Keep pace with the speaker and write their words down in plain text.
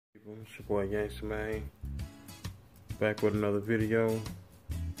people, it's your boy Yancymane, back with another video.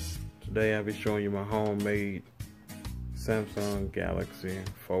 Today I'll be showing you my homemade Samsung Galaxy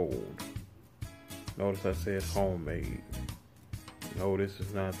Fold. Notice I said homemade. No, this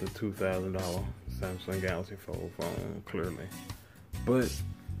is not the $2,000 Samsung Galaxy Fold phone, clearly. But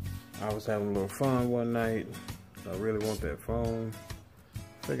I was having a little fun one night. I really want that phone.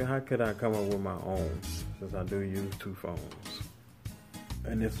 Figure, how could I come up with my own, since I do use two phones?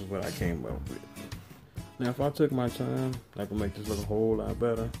 And this is what I came up with. Now, if I took my time, I could make this look a whole lot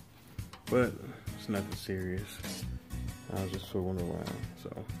better. But it's nothing serious. I was just fooling around. So,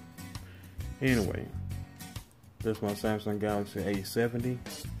 anyway, this is my Samsung Galaxy A70.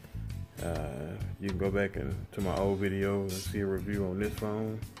 You can go back to my old videos and see a review on this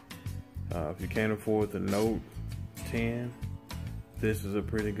phone. If you can't afford the Note 10, this is a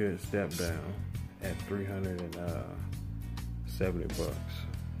pretty good step down at $370 bucks.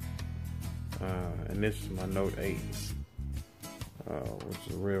 And this is my Note 8, which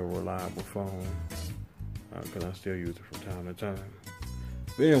is a real reliable phone, because I still use it from time to time.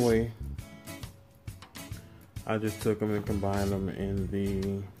 But anyway, I just took them and combined them in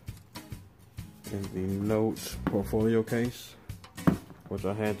the Note portfolio case, which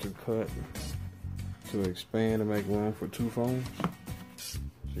I had to cut to expand and make room for two phones.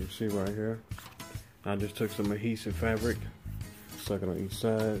 So you see right here, I just took some adhesive fabric, stuck it on each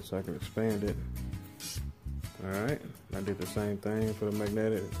side so I can expand it. Alright, I did the same thing for the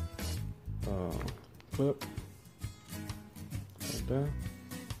magnetic clip right there.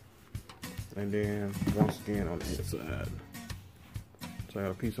 And then once again on the inside. So I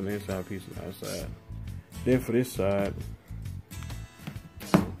got a piece on the inside, a piece on the outside. Then for this side,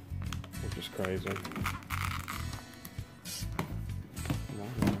 which is crazy,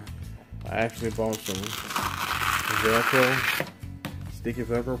 I actually bought some Velcro, sticky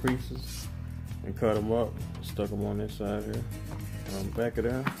Velcro pieces, and cut them up, stuck them on this side here. On the back of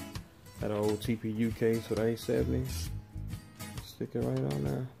there, had an old TPU case with A70. Stick it right on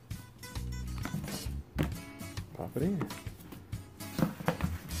there. Pop it in.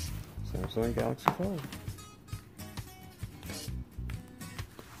 Samsung Galaxy Fold.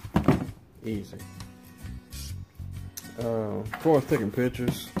 Easy. As far as taking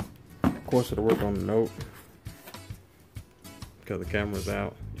pictures, of course it'll work on the Note because the camera's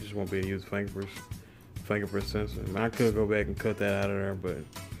out. You just won't be able to use fingerprint sensor. I mean, I could go back and cut that out of there, but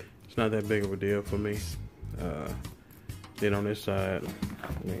it's not that big of a deal for me. Then on this side,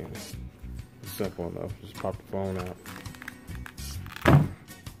 I mean, it's simple enough. Just pop the phone out,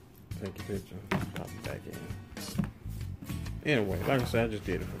 take your picture, pop it back in. Anyway, like I said, I just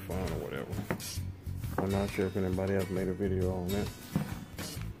did it for fun or whatever. I'm not sure if anybody else made a video on that.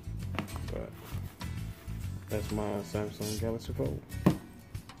 But that's my Samsung Galaxy Fold.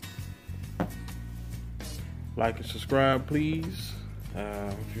 Like and subscribe, please.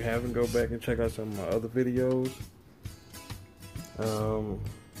 If you haven't, go back and check out some of my other videos.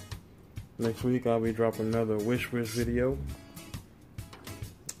 Next week I'll be dropping another wish video.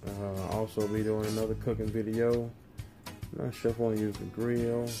 I'll also be doing another cooking video. I'm not sure if I want to use the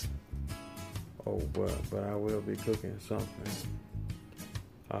grill. Oh, but I will be cooking something.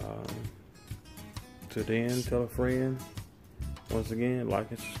 Till then, tell a friend. Once again, like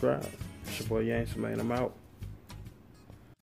and subscribe. It's your boy Yancymane. I'm out.